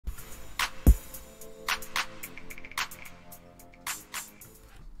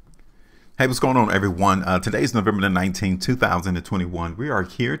Hey, what's going on, everyone? Today is November the 19th, 2021. We are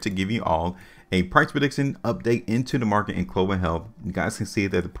here to give you all a price prediction update into the market in Clover Health. You guys can see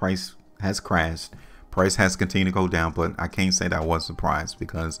that the price has crashed. Price has continued to go down, but I can't say that I was surprised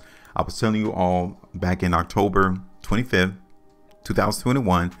because I was telling you all back in October 25th,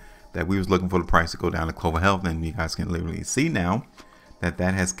 2021, that we was looking for the price to go down to Clover Health, and you guys can literally see now that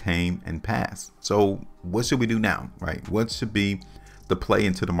that has came and passed. So what should we do now, right? What should be the play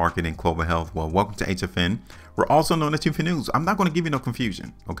into the market in Clover Health? Well, welcome to HueFin. We're also known as HueFin News. I'm not going to give you no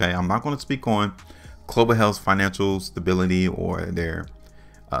confusion, okay? I'm not going to speak on Clover Health's financial stability or their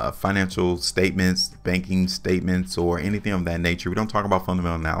financial statements, banking statements, or anything of that nature. We don't talk about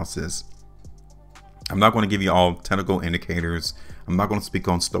fundamental analysis. I'm not going to give you all technical indicators. I'm not going to speak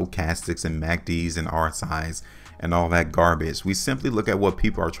on stochastics and MACDs and RSIs and all that garbage. We simply look at what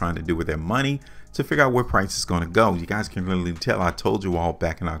people are trying to do with their money to figure out where price is going to go. You guys can really tell. I told you all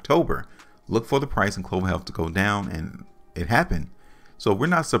back in October, look for the price in Clover Health to go down, and it happened. So we're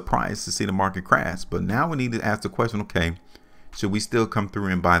not surprised to see the market crash, but now we need to ask the question, okay, should we still come through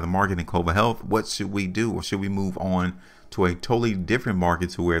and buy the market in Clover Health? What should we do? Or should we move on to a totally different market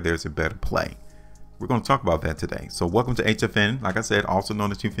to where there's a better play? We're going to talk about that today. So welcome to HueFin, like I said, also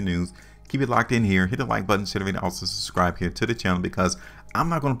known as HueFin News. Keep it locked in here. Hit the like button, share the video, also subscribe here to the channel, because I'm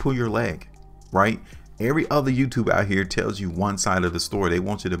not going to pull your leg, right? Every other YouTuber out here tells you one side of the story. They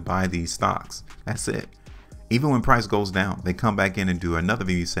want you to buy these stocks. That's it. Even when price goes down, they come back in and do another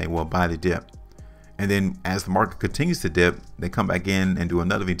video, say, well, buy the dip. And then as the market continues to dip, they come back in and do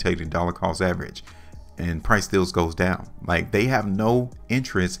another video, tell you dollar cost average, and price still goes down. Like, they have no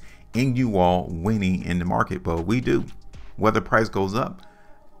interest in you all winning in the market, but we do. Whether price goes up,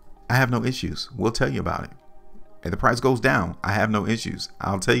 I have no issues. We'll tell you about it. If the price goes down, I have no issues.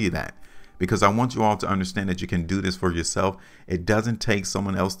 I'll tell you that, because I want you all to understand that you can do this for yourself. It doesn't take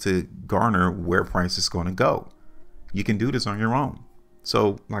someone else to garner where price is going to go. You can do this on your own.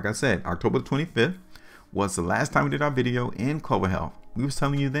 So like I said, October 25th was the last time we did our video in Clover Health. We was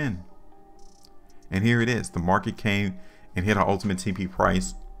telling you then. And here it is. The market came and hit our ultimate TP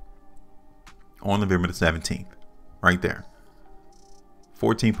price on November the 17th, right there.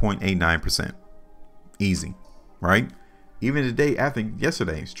 14.89%. Easy, right? Even the day after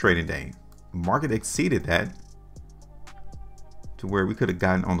yesterday's trading day, market exceeded that to where we could have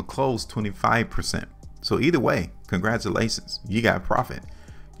gotten on the close 25%. So either way, congratulations, you got profit.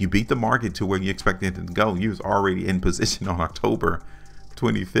 You beat the market to where you expected it to go. You was already in position on October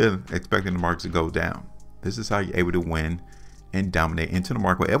 25th, expecting the market to go down. This is how you're able to win and dominate into the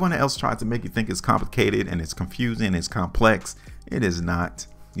market. Everyone else tries to make you think it's complicated and it's confusing, it's complex. It is not.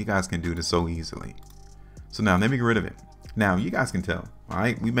 You guys can do this so easily. So now let me get rid of it. Now you guys can tell, all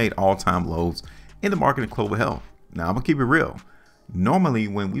right, we made all-time lows in the market in Clover Health. Now I'm gonna keep it real. Normally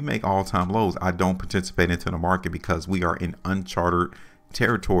when we make all-time lows, I don't participate into the market because we are in uncharted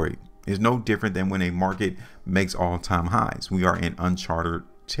territory. It's no different than when a market makes all-time highs. We are in uncharted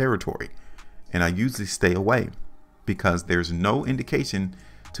territory, and I usually stay away because there's no indication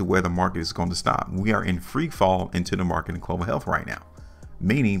to where the market is going to stop. We are in free fall into the market in Clover Health right now,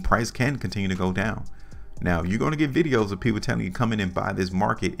 meaning price can continue to go down. Now you're going to get videos of people telling you come in and buy this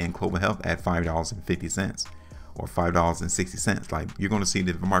market in Clover Health at $5.50 or $5.60. Like, you're going to see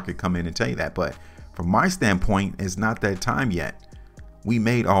the market come in and tell you that. But from my standpoint, it's not that time yet. We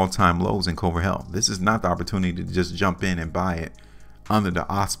made all-time lows in Clover Health. This is not the opportunity to just jump in and buy it under the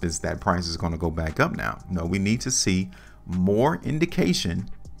auspice that price is going to go back up now. No, we need to see more indication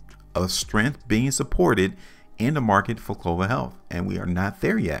of strength being supported in the market for Clover Health, and we are not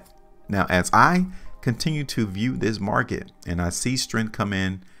there yet. Now, as I continue to view this market and I see strength come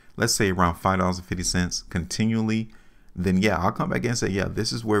in, let's say around $5.50 continually, then yeah, I'll come back and say, yeah,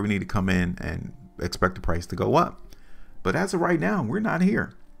 this is where we need to come in and expect the price to go up. But as of right now, we're not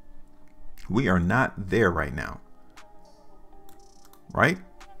here. We are not there right now, right?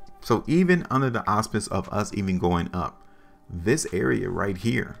 So even under the auspice of us even going up, this area right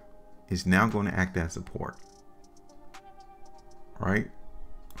here is now going to act as support, right?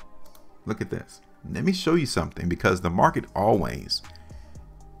 Look at this. Let me show you something, because the market always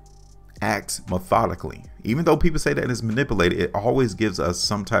acts methodically. Even though people say that it's manipulated, it always gives us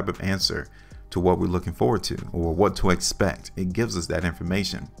some type of answer to what we're looking forward to or what to expect. It gives us that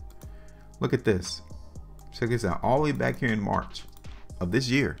information. Look at this. Check this out. All the way back here in March of this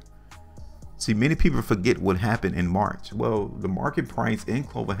year. See, many people forget what happened in March. Well, the market price in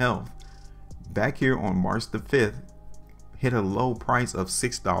Clover Health back here on March the 5th hit a low price of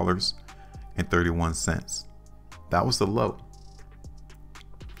 $6.31. That was the low,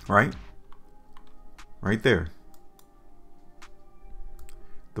 right? Right there.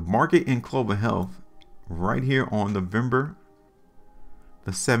 The market in Clover Health right here on November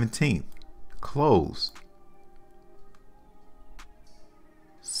the 17th closed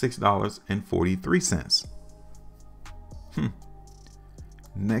 $6.43.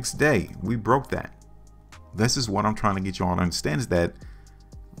 Next day, we broke that. This is what I'm trying to get you all to understand, is that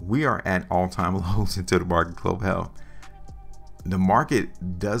we are at all-time lows into the market Clover Health. The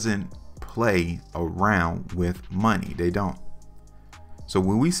market doesn't play around with money. They don't. So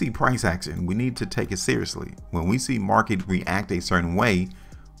when we see price action, we need to take it seriously. When we see market react a certain way,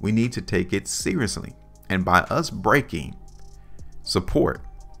 we need to take it seriously. And by us breaking support,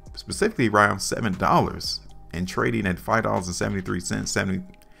 specifically around $7 and trading at $5.73,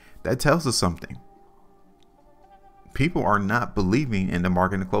 that tells us something. People are not believing in the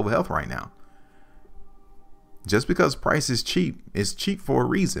market in Clover Health right now. Just because price is cheap for a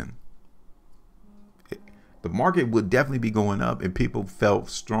reason. The market would definitely be going up if people felt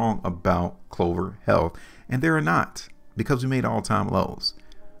strong about Clover Health, and they're not, because we made all-time lows.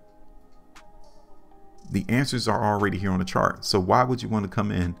 The answers are already here on the chart. So why would you want to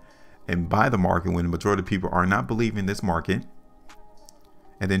come in and buy the market when the majority of people are not believing this market?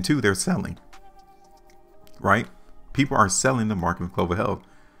 And then two, they're selling, right? People are selling the market of Clover Health.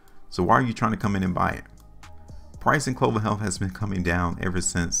 So why are you trying to come in and buy it? Price in Clover Health has been coming down ever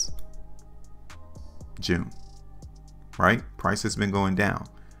since June, right? Price has been going down.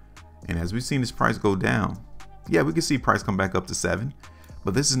 And as we've seen this price go down, yeah, we can see price come back up to 7,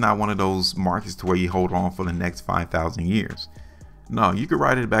 but this is not one of those markets to where you hold on for the next 5,000 years. No, you could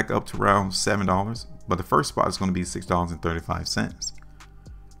ride it back up to around $7, but the first spot is going to be $6.35.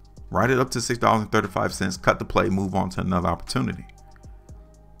 Ride it up to $6.35, cut the play, move on to another opportunity.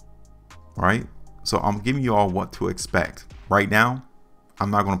 All right. So I'm giving you all what to expect. Right now, I'm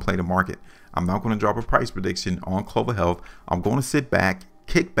not going to play the market. I'm not going to drop a price prediction on Clover Health. I'm going to sit back,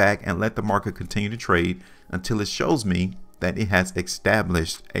 kick back, and let the market continue to trade until it shows me that it has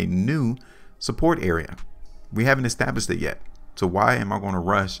established a new support area. We haven't established it yet. So why am I going to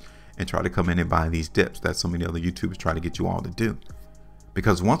rush and try to come in and buy these dips that so many other YouTubers try to get you all to do?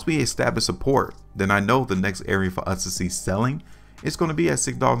 Because once we establish support, then I know the next area for us to see selling is going to be at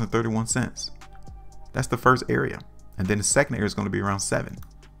 $6.31. That's the first area. And then the second area is going to be around 7.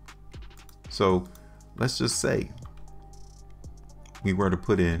 So let's just say we were to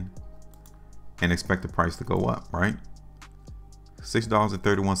put in and expect the price to go up, right?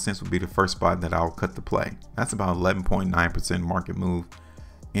 $6.31 would be the first spot that I'll cut the play. That's about 11.9% market move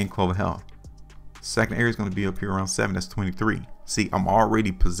in Clover Health. Second area is going to be up here around 7. That's 23. See, I'm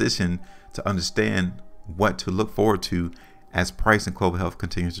already positioned to understand what to look forward to as price in Clover Health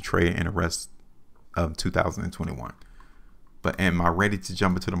continues to trade in the rest of 2021. But am I ready to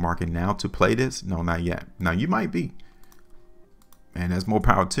jump into the market now to play this? No, not yet. Now you might be, and that's more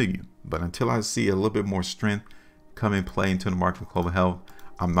power to you. But until I see a little bit more strength come and play into the market in Clover Health,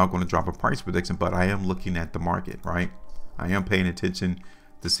 I'm not going to drop a price prediction, but I am looking at the market, right? I am paying attention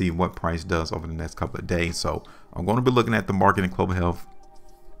to see what price does over the next couple of days. So I'm going to be looking at the market in Clover Health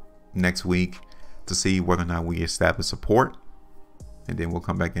next week to see whether or not we establish support, and then we'll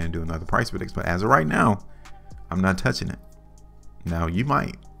come back in and do another price prediction. But as of right now, I'm not touching it. Now you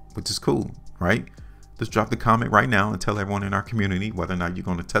might, which is cool, right? Just drop the comment right now and tell everyone in our community whether or not you're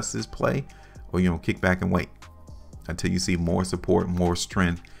going to test this play or you're going to kick back and wait until you see more support, more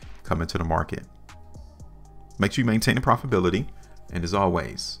strength come into the market. Make sure you maintain the profitability, and as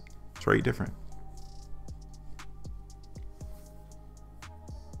always, trade different.